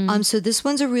 So this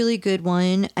one's a really good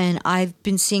one. And I've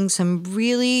been seeing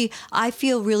I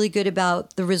feel really good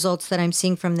about the results that I'm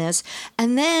seeing from this.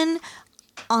 And then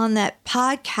on that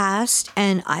podcast,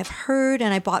 and I've heard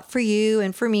and I bought for you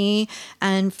and for me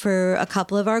and for a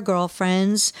couple of our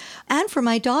girlfriends and for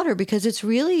my daughter because it's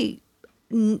really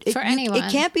for anyone. It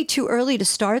can't be too early to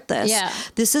start this. Yeah.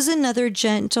 This is another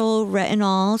gentle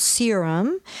retinol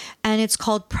serum and it's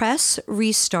called Press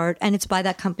Restart and it's by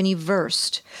that company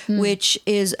Versed, which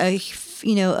is a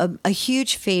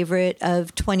huge favorite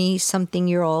of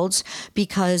 20-something-year-olds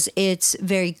because it's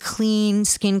very clean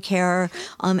skincare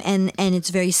and it's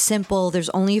very simple. There's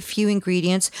only a few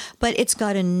ingredients, but it's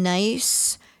got a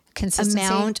nice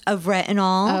amount of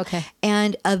retinol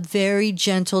and a very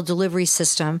gentle delivery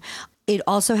system. It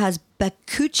also has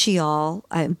bakuchiol.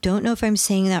 I don't know if I'm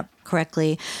saying that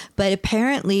correctly. But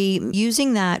apparently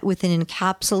using that with an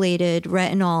encapsulated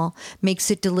retinol makes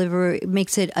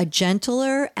it a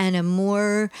gentler and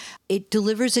it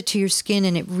delivers it to your skin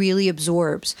and it really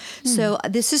absorbs. So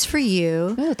this is for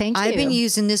you. Oh, thank you. I've been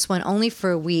using this one only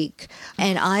for a week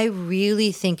and I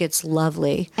really think it's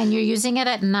lovely. And you're using it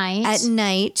at night? At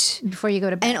night. Before you go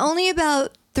to bed? And only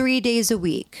about 3 days a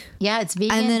week. Yeah, it's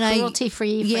vegan,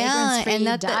 cruelty-free,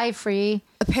 fragrance-free, dye-free.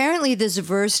 Apparently, this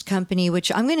Versed company,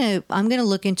 which I'm gonna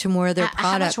look into more of their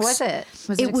products. How much was it?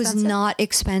 It was not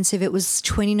expensive. It was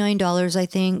 $29, I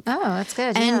think. Oh, that's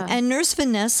good. And Nurse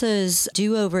Vanessa's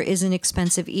Do-Over isn't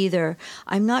expensive either.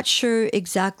 I'm not sure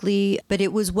exactly, but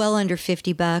it was well under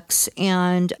 $50.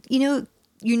 And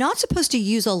you're not supposed to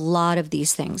use a lot of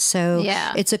these things. So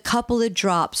it's a couple of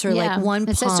drops or like one pump.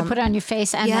 It says to put it on your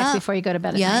face and neck before you go to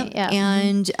bed at night. Yeah.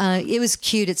 And it was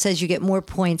cute. It says you get more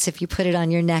points if you put it on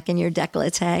your neck and your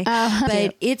décolleté.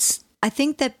 But I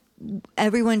think that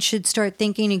everyone should start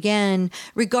thinking again,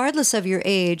 regardless of your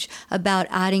age, about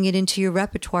adding it into your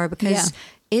repertoire because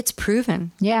it's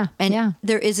proven. Yeah. And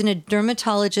there isn't a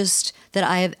dermatologist that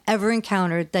I have ever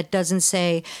encountered that doesn't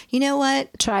say, you know what?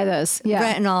 Try this. Yeah.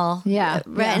 Retinol. Yeah.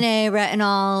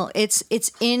 Retinol.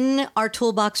 It's in our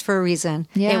toolbox for a reason.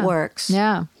 Yeah. It works.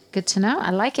 Yeah. Good to know.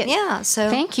 I like it. Yeah. So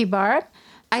thank you, Barb.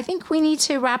 I think we need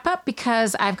to wrap up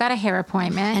because I've got a hair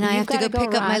appointment. And I have to go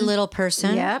pick up my little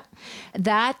person. Yep.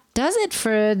 That does it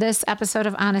for this episode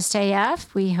of Honest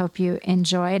AF. We hope you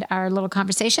enjoyed our little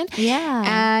conversation. Yeah.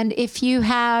 And if you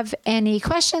have any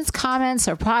questions, comments,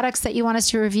 or products that you want us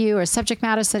to review or subject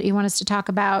matters that you want us to talk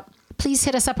about, please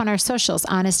hit us up on our socials.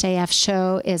 Honest AF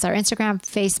Show is our Instagram,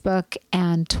 Facebook,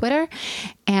 and Twitter.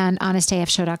 And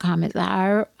honestafshow.com is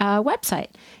our website.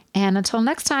 And until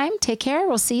next time, take care.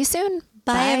 We'll see you soon.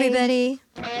 Bye, everybody.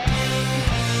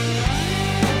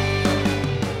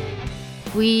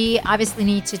 We obviously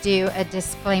need to do a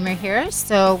disclaimer here.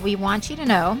 So we want you to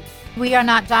know we are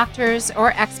not doctors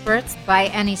or experts by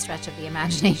any stretch of the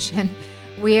imagination.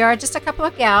 We are just a couple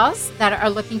of gals that are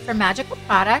looking for magical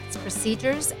products,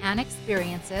 procedures, and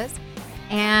experiences.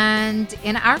 And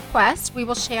in our quest, we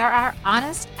will share our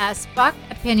honest as fuck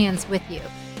opinions with you.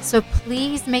 So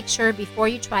please make sure before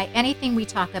you try anything we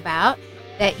talk about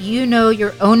that you know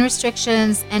your own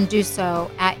restrictions and do so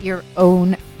at your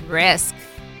own risk.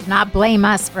 Do not blame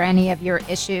us for any of your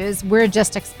issues. We're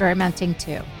just experimenting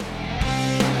too.